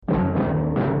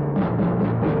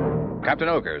Captain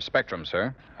Oker, Spectrum,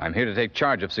 sir. I'm here to take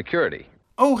charge of security.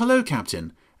 Oh, hello,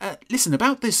 Captain. Listen,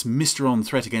 about this Mr.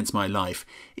 threat against my life,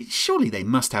 surely they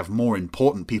must have more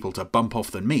important people to bump off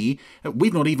than me.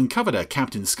 We've not even covered a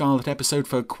Captain Scarlet episode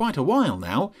for quite a while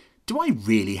now. Do I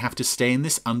really have to stay in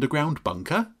this underground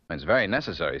bunker? It's very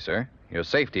necessary, sir. Your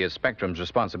safety is Spectrum's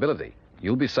responsibility.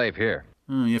 You'll be safe here.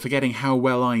 You're forgetting how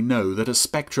well I know that a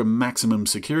Spectrum maximum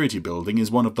security building is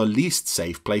one of the least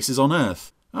safe places on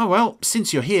Earth. Oh well,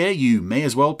 since you're here, you may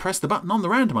as well press the button on the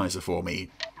randomizer for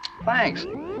me. Thanks.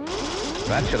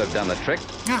 That should have done the trick.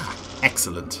 Ah,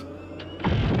 excellent.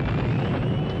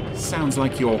 Sounds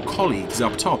like your colleagues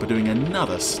up top are doing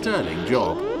another sterling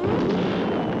job.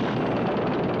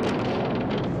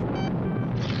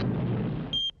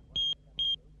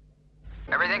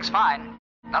 Everything's fine.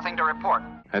 Nothing to report.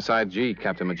 SIG,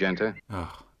 Captain Magenta.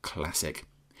 Oh, classic.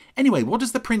 Anyway, what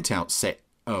does the printout say?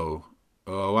 Oh,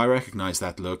 I recognise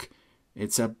that look.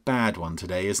 It's a bad one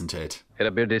today, isn't it?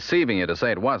 It'd be deceiving you to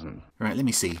say it wasn't. Right, let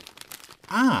me see.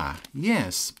 Ah,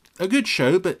 yes. A good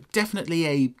show, but definitely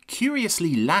a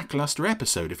curiously lacklustre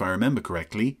episode, if I remember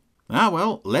correctly. Ah,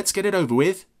 well, let's get it over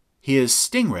with. Here's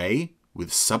Stingray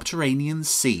with Subterranean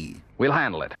Sea. We'll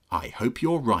handle it. I hope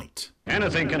you're right.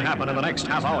 Anything can happen in the next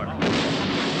half hour.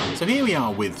 So here we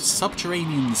are with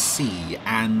Subterranean Sea,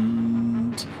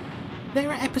 and there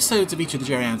are episodes of each of the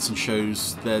Jerry Anderson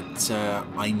shows that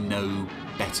I know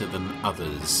better than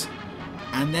others.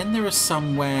 And then there are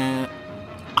some where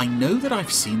I know that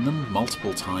I've seen them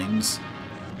multiple times.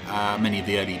 Many of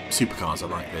the early supercars are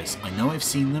like this. I know I've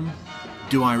seen them.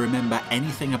 Do I remember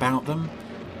anything about them?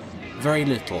 Very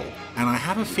little. And I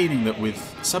have a feeling that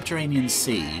with Subterranean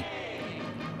Sea,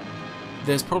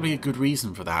 there's probably a good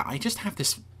reason for that. I just have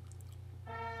this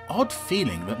odd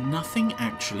feeling that nothing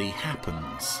actually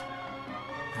happens.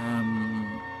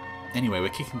 Anyway, we're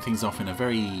kicking things off in a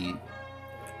very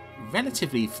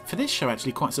relatively, for this show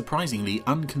actually quite surprisingly,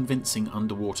 unconvincing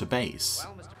underwater base.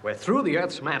 We're through the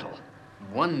Earth's mantle.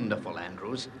 Wonderful,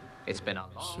 Andrews. It's been a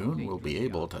long Soon we'll be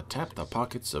able to tap the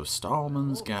pockets of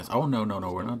Stallman's gas. Oh, no,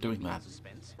 we're not doing that.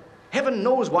 Heaven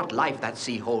knows what life that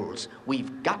sea holds.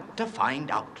 We've got to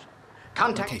find out.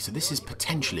 Okay, so this is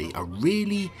potentially a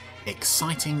really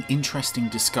exciting, interesting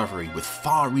discovery with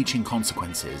far-reaching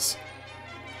consequences.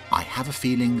 I have a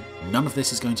feeling none of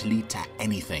this is going to lead to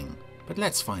anything, but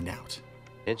let's find out.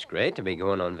 It's great to be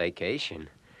going on vacation.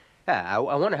 I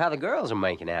wonder how the girls are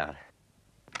making out.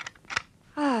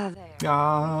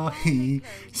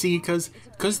 See,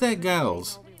 because they're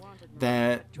girls,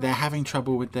 they're having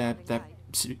trouble with their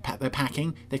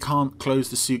packing. They can't close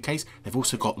the suitcase. They've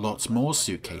also got lots more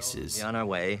suitcases. Be on our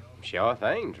way. Sure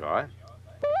thing, Troy.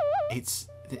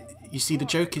 You see, the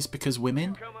joke is because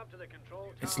women.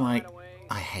 It's like,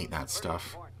 I hate that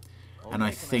stuff. And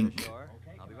I think,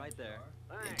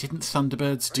 didn't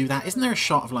Thunderbirds do that? Isn't there a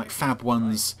shot of like Fab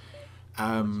One's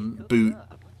boot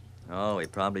Oh, he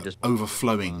probably just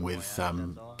overflowing with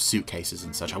suitcases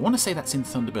and such? I want to say that's in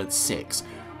Thunderbird 6.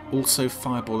 Also,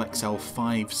 Fireball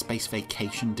XL5 Space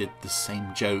Vacation did the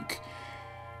same joke.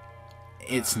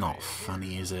 It's not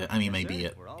funny, is it? I mean, maybe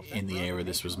in the era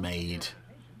this was made.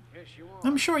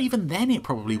 I'm sure even then it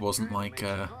probably wasn't like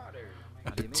a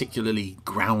particularly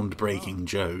groundbreaking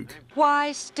joke.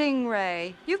 Why,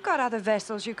 Stingray? You've got other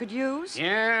vessels you could use.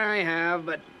 Yeah, I have,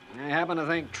 but I happen to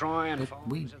think Troy and But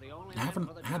we haven't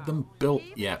had them built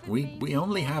yet. We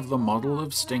only have the model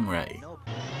of Stingray.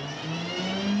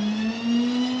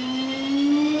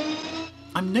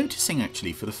 I'm noticing,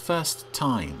 actually, for the first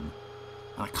time,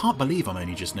 and I can't believe I'm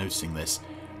only just noticing this.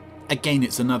 Again,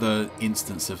 it's another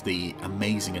instance of the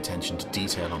amazing attention to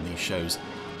detail on these shows.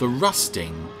 The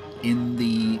rusting in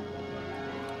the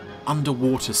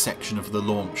underwater section of the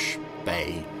launch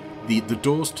bay. The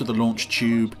doors to the launch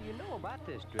tube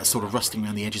are sort of rusting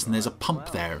around the edges, and there's a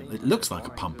pump there. It looks like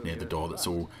a pump near the door that's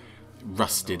all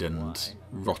rusted and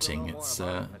rotting. It's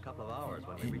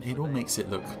it all makes it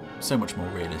look so much more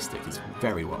realistic. It's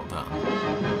very well done.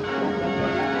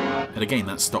 And again,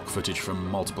 that's stock footage from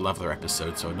multiple other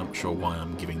episodes, so I'm not sure why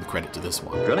I'm giving the credit to this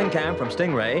one. drilling camp from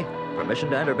Stingray.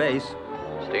 Permission to enter base.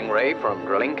 Stingray from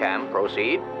drilling camp.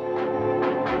 Proceed.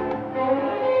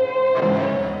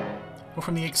 Well,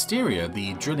 from the exterior,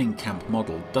 the drilling camp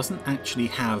model doesn't actually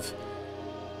have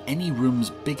any rooms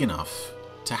big enough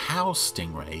to house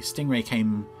Stingray. Stingray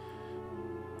came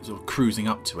sort of cruising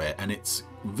up to it, and it's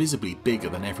visibly bigger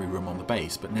than every room on the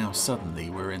base, but now suddenly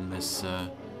we're in this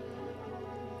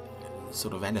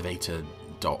sort of elevator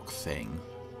dock thing.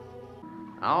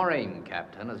 Our aim,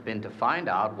 Captain, has been to find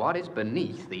out what is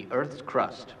beneath the Earth's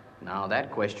crust. Now that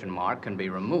question mark can be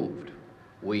removed.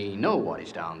 We know what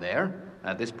is down there,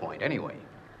 at this point anyway.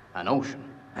 An ocean.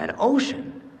 An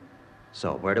ocean?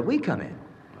 So where do we come in?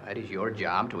 That is your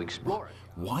job to explore it.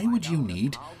 Why would you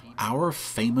need our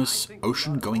famous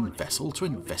ocean-going vessel to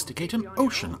investigate an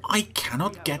ocean? I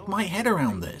cannot get my head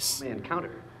around this.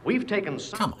 Encounter. We've taken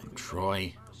some... Come on,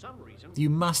 Troy. You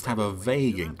must have a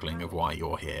vague inkling of why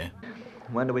you're here.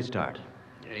 When do we start?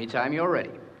 Anytime you're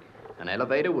ready. An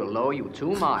elevator will lower you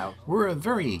 2 miles. We're a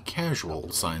very casual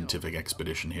scientific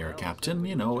expedition here, Captain.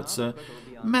 You know, it's a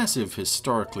massive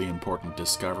historically important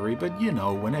discovery, but you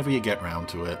know, whenever you get round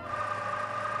to it.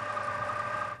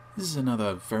 This is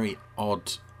another very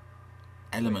odd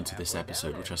element of this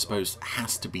episode, which I suppose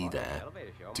has to be there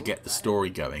to get the story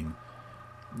going.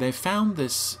 They've found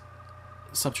this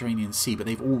subterranean sea, but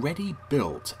they've already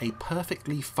built a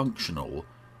perfectly functional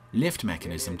lift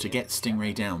mechanism to get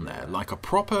Stingray down there, like a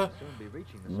proper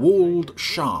walled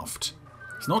shaft.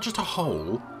 It's not just a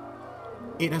hole,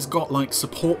 it has got like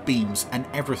support beams and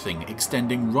everything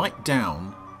extending right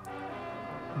down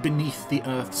beneath the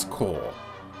Earth's core.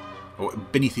 Or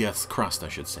beneath the Earth's crust, I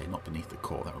should say, not beneath the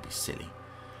core. That would be silly.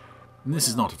 And this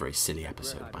is not a very silly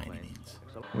episode by any means.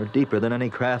 We're deeper than any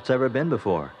craft's ever been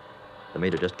before. The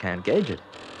meter just can't gauge it.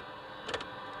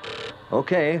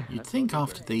 Okay. You'd think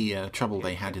after the trouble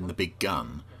they had in the Big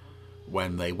Gun,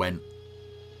 when they went...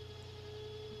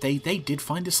 They did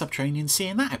find a subterranean sea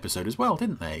in that episode as well,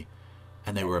 didn't they?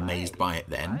 And they were amazed by it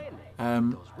then.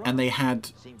 And they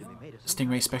had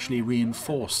Stingray specially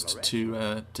reinforced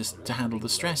to handle the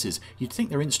stresses. You'd think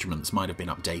their instruments might have been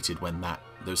updated when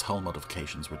those hull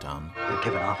modifications were done. They're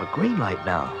giving off a green light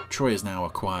now. Troy has now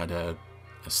acquired a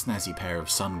snazzy pair of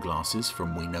sunglasses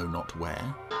from we know not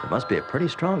where. There must be a pretty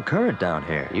strong current down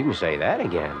here. You can say that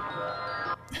again.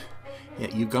 Yeah,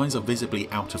 you guys are visibly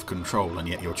out of control, and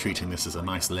yet you're treating this as a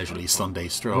nice leisurely Sunday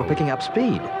stroll. We're picking up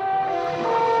speed.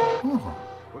 Oh,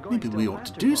 maybe we ought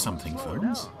to do something,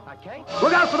 Phones.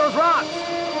 Look out for those rocks!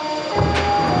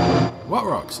 What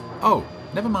rocks? Oh,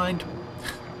 never mind.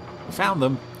 We found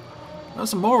them. There's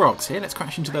some more rocks here. Let's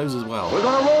crash into those as well. We're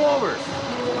gonna roll over!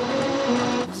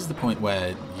 This is the point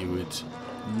where you would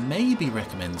maybe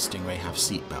recommend Stingray have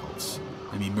seatbelts.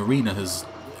 I mean, Marina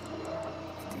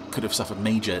could have suffered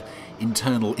major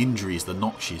internal injuries the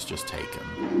knock she's just taken.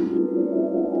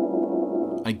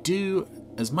 I do,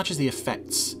 as much as the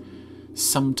effects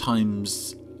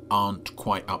sometimes aren't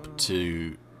quite up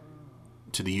to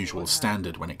the usual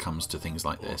standard when it comes to things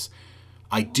like this,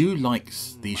 I do like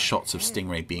these shots of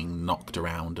Stingray being knocked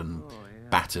around and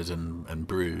battered and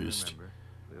bruised.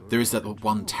 There is that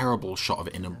one terrible shot of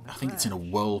it I think it's in a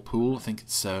whirlpool. I think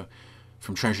it's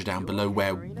from Treasure Down Below,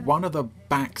 where one of the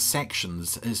back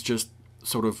sections is just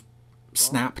sort of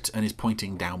snapped and is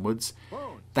pointing downwards.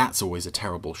 That's always a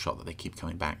terrible shot that they keep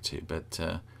coming back to. But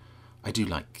I do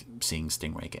like seeing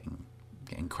Stingray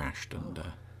getting crashed and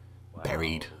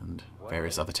buried and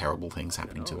various other terrible things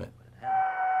happening to it.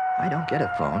 I don't get it,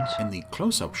 Phones. In the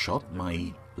close-up shot,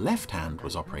 my left hand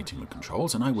was operating the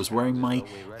controls and I was wearing my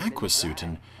aqua suit,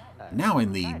 and now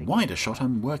in the wider shot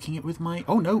I'm working it with my...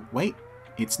 Oh no, wait.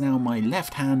 It's now my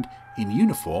left hand in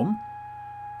uniform,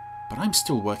 but I'm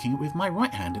still working it with my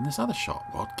right hand in this other shot.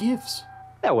 What gives?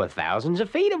 There were thousands of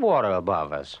feet of water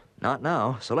above us. Not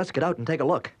now, so let's get out and take a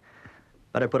look.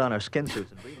 Better put on our skin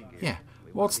suits and breathing gear. Yeah,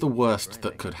 what's the worst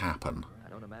that could happen?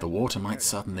 The water might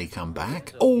suddenly come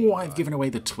back? Oh, I've given away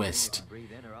the twist.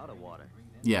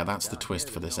 Yeah, that's the twist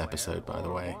for this episode, by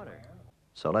the way.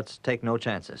 So let's take no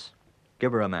chances.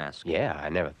 Give her a mask. Yeah, I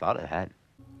never thought of that.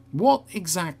 What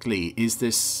exactly is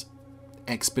this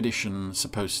expedition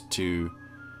supposed to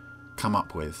come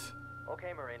up with?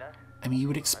 Okay, Marina. I mean, you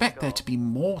would expect there to be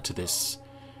more to this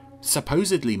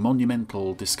supposedly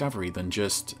monumental discovery than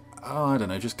just, oh, I don't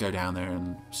know, just go down there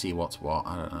and see what's what.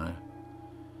 I don't know.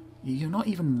 You're not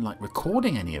even, like,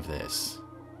 recording any of this.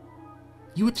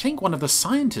 You would think one of the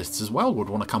scientists as well would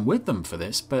want to come with them for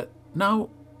this, but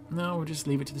no, we'll just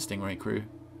leave it to the Stingray crew.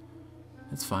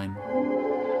 It's fine.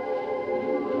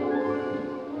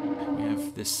 We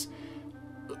have this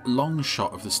long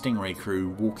shot of the Stingray crew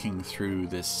walking through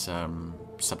this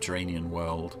subterranean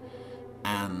world,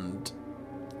 and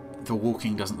the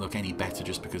walking doesn't look any better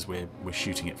just because we're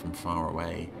shooting it from far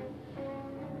away.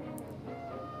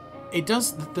 It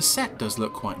does. The set does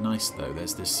look quite nice, though.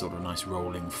 There's this sort of nice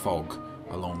rolling fog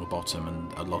along the bottom,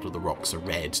 and a lot of the rocks are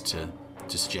red to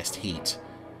suggest heat.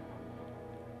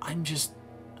 I'm just...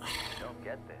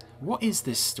 What is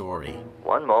this story?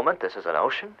 One moment this is an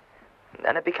ocean, and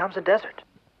then it becomes a desert.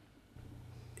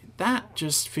 That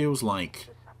just feels like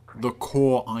the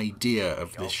core idea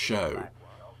of this show,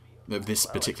 of this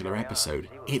particular episode.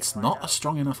 It's not a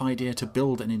strong enough idea to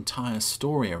build an entire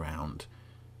story around.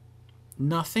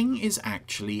 Nothing is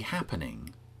actually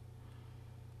happening.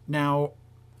 Now,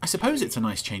 I suppose it's a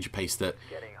nice change of pace that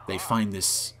they find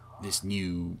this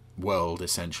new world,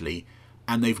 essentially,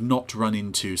 and they've not run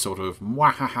into sort of,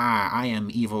 mwahaha, I am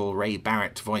evil Ray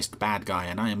Barrett voiced bad guy,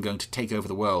 and I am going to take over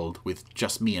the world with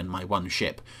just me and my one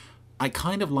ship. I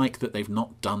kind of like that they've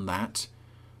not done that,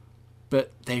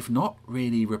 but they've not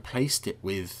really replaced it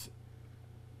with,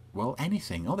 well,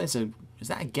 anything. Oh, is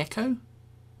that a gecko?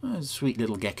 Oh, there's a sweet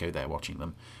little gecko there watching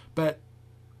them. But,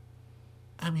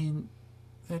 I mean,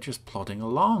 they're just plodding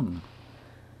along.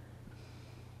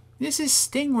 This is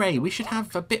Stingray. We should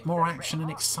have a bit more action and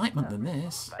excitement than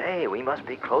this. Hey, we must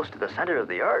be close to the center of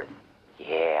the Earth.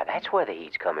 Yeah, that's where the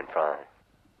heat's coming from.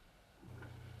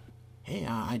 Hey,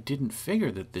 I didn't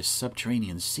figure that this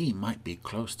subterranean sea might be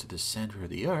close to the center of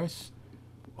the Earth.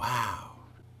 Wow.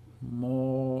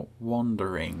 More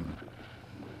wandering.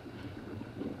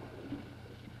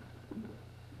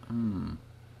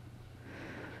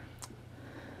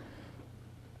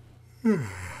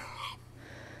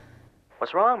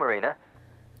 What's wrong, Marina?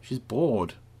 She's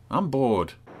bored. I'm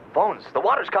bored. Bones, the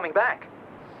water's coming back.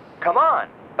 Come on,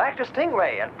 back to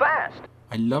Stingray and fast.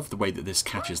 I love the way that this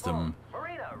catches them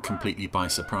completely by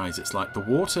surprise. It's like the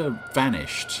water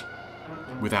vanished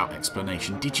without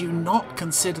explanation. Did you not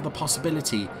consider the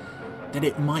possibility that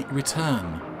it might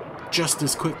return just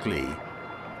as quickly?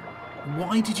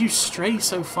 Why did you stray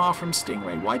so far from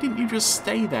Stingray? Why didn't you just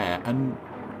stay there and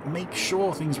make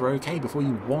sure things were okay before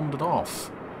you wandered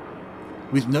off?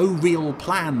 With no real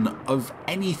plan of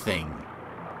anything.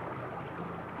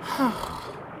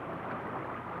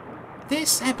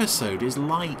 This episode is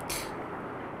like...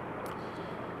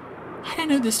 I don't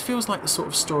know, this feels like the sort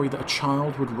of story that a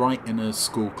child would write in a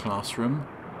school classroom.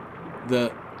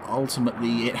 That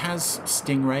ultimately it has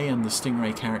Stingray and the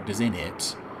Stingray characters in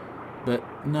it,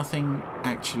 but nothing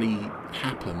actually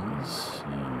happens.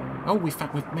 Oh, we've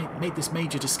made this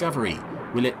major discovery.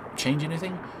 Will it change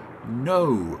anything?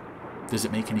 No. Does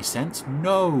it make any sense?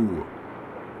 No.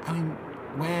 I mean,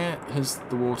 where has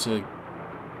the water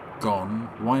gone?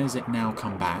 Why has it now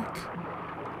come back?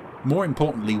 More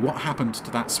importantly, what happened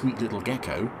to that sweet little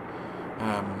gecko?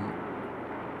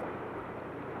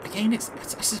 Again, I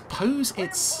suppose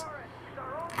it's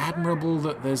admirable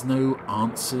that there's no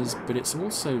answers, but it's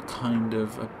also kind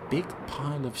of a big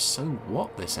pile of so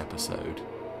what this episode.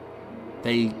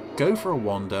 They go for a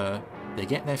wander, they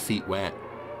get their feet wet,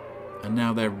 and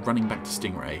now they're running back to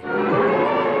Stingray.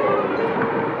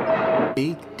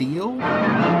 Big deal?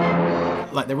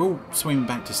 Like, they're all swimming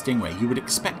back to Stingray. You would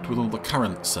expect, with all the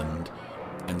currents and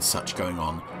such going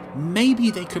on,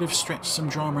 maybe they could have stretched some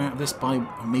drama out of this by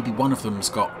maybe one of them's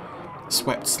got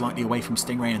swept slightly away from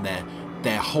Stingray and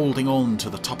they're holding on to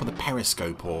the top of the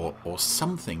periscope or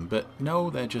something. But no,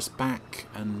 they're just back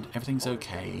and everything's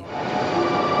okay.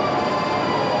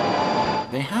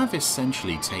 They have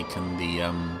essentially taken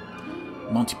the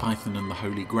Monty Python and the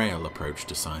Holy Grail approach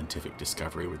to scientific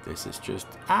discovery with this. It's just,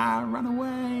 run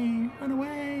away, run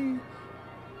away.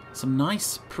 Some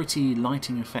nice, pretty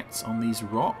lighting effects on these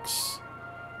rocks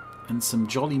and some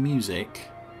jolly music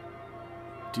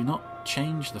do not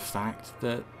change the fact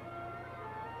that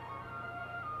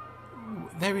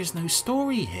there is no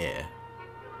story here.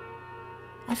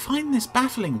 I find this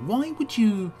baffling. Why would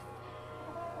you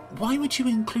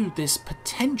include this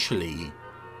potentially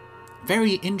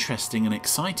very interesting and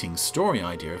exciting story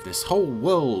idea of this whole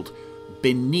world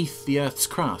beneath the Earth's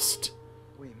crust?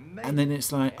 And then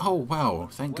it's like, oh wow,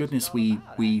 thank goodness we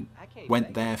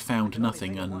went there, found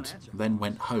nothing, and then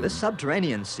went home. The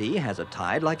subterranean sea has a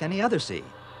tide like any other sea,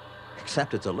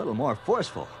 except it's a little more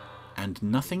forceful. And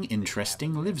nothing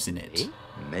interesting lives in it.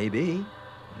 Maybe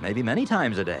many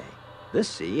times a day. This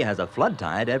sea has a flood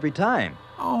tide every time.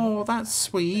 Oh, that's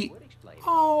sweet.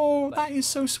 Oh, that is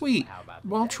so sweet.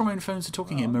 While Troy and Phones are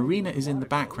talking here, Marina is in the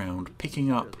background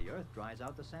picking up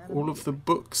all of the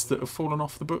books that have fallen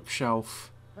off the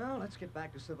bookshelf. Well, let's get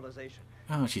back to civilization.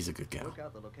 Oh, she's a good girl.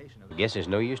 I guess there's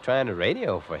no use trying to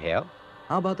radio for help.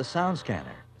 How about the sound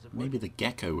scanner? Maybe the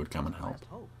gecko would come and help.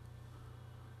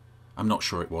 I'm not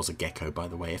sure it was a gecko, by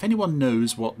the way. If anyone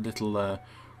knows what little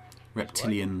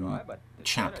reptilian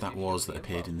chap that was that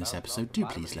appeared in this episode, do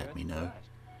please let me know.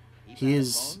 He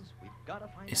is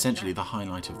essentially the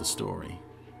highlight of the story.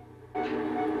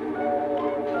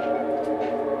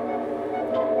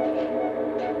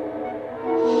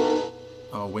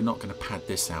 Oh, we're not going to pad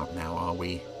this out now, are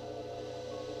we?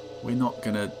 We're not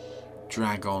going to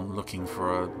drag on looking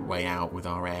for a way out with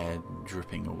our air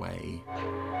dripping away.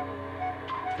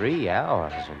 3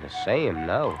 hours in the same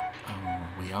note. Oh,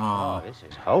 we are. Oh, this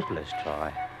is hopeless,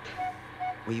 Troy.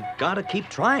 We've got to keep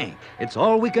trying. It's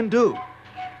all we can do.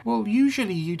 Well,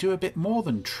 usually you do a bit more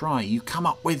than try. You come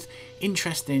up with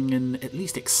interesting and at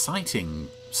least exciting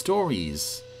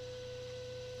stories.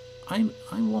 I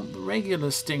want the regular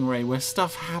Stingray where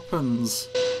stuff happens.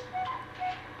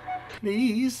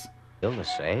 Please. Still the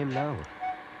same now.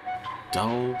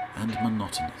 Dull and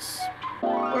monotonous.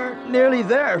 We're nearly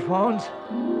there, Phones. Are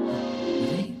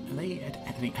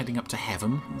they heading up to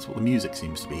heaven? That's what the music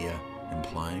seems to be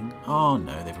implying. Oh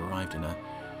no, they've arrived in a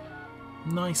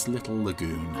nice little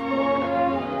lagoon.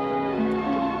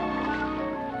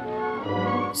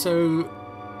 So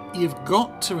you've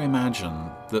got to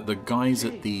imagine that the guys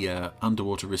at the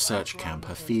underwater research camp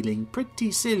are feeling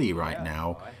pretty silly right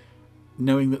now,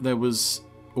 knowing that there was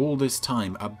all this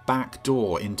time a back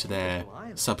door into their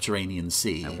subterranean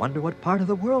sea. I wonder what part of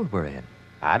the world we're in.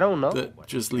 I don't know. That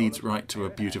just leads right to a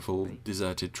beautiful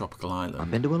deserted tropical island.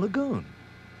 I've been to a lagoon.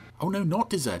 Oh no, not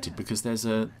deserted, because there's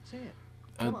a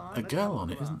girl on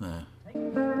it, isn't there?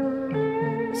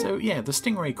 So yeah, the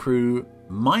Stingray crew,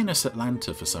 minus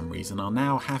Atlanta for some reason, are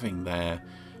now having their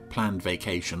planned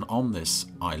vacation on this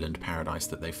island paradise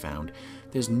that they found.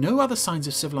 There's no other signs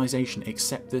of civilization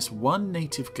except this one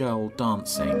native girl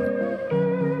dancing.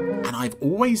 And I've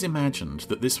always imagined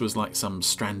that this was like some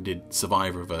stranded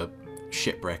survivor of a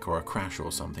shipwreck or a crash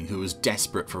or something who was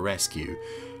desperate for rescue.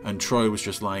 And Troy was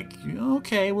just like,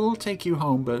 okay, we'll take you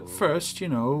home, but first, you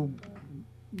know,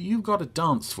 you've got to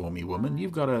dance for me, woman.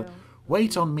 You've got to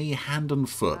wait on me hand and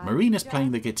foot. Marina's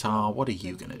playing the guitar. What are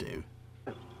you going to do?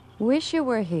 Wish you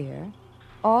were here.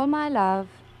 All my love,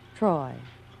 Troy.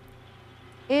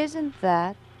 Isn't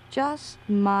that just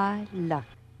my luck?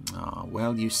 Ah,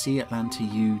 well, you see, Atlanta,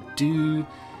 you do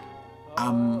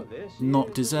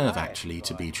not deserve, actually,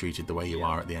 to be treated the way you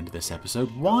are at the end of this episode.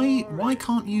 Why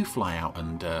can't you fly out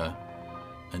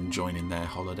and join in their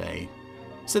holiday?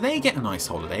 So they get a nice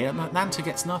holiday, and Atlanta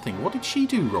gets nothing. What did she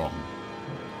do wrong?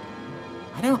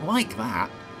 I don't like that.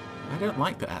 I don't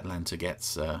like that Atlanta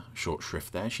gets short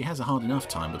shrift there. She has a hard enough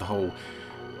time with the whole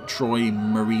Troy,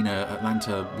 Marina,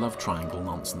 Atlanta love triangle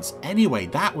nonsense. Anyway,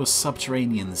 that was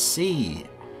Subterranean Sea.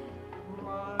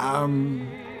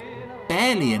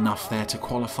 Barely enough there to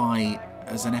qualify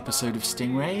as an episode of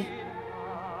Stingray.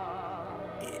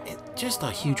 Just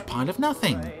a huge pile of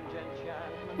nothing.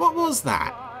 What was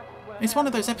that? It's one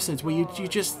of those episodes where you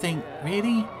just think,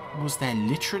 really? Was there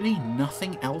literally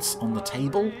nothing else on the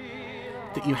table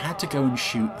that you had to go and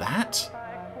shoot that?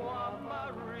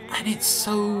 And it's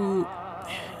so...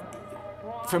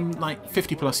 From like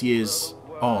 50 plus years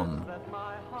on,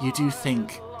 you do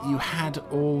think you had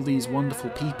all these wonderful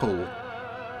people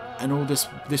and all this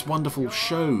wonderful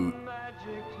show.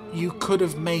 You could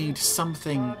have made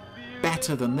something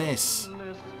better than this.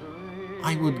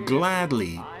 I would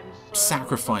gladly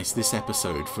sacrifice this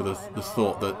episode for the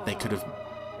thought that they could have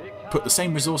put the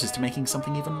same resources to making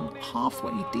something even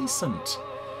halfway decent.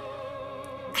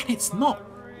 And it's not...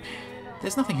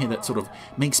 There's nothing here that sort of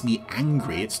makes me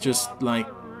angry. It's just like,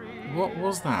 what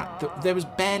was that? There was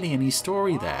barely any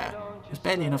story there. There's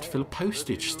barely enough to fill a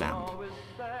postage stamp.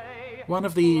 One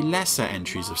of the lesser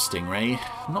entries of Stingray,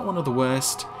 not one of the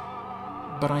worst,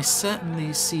 but I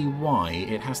certainly see why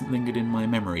it hasn't lingered in my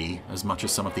memory as much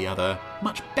as some of the other,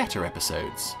 much better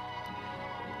episodes.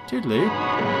 Toodaloo.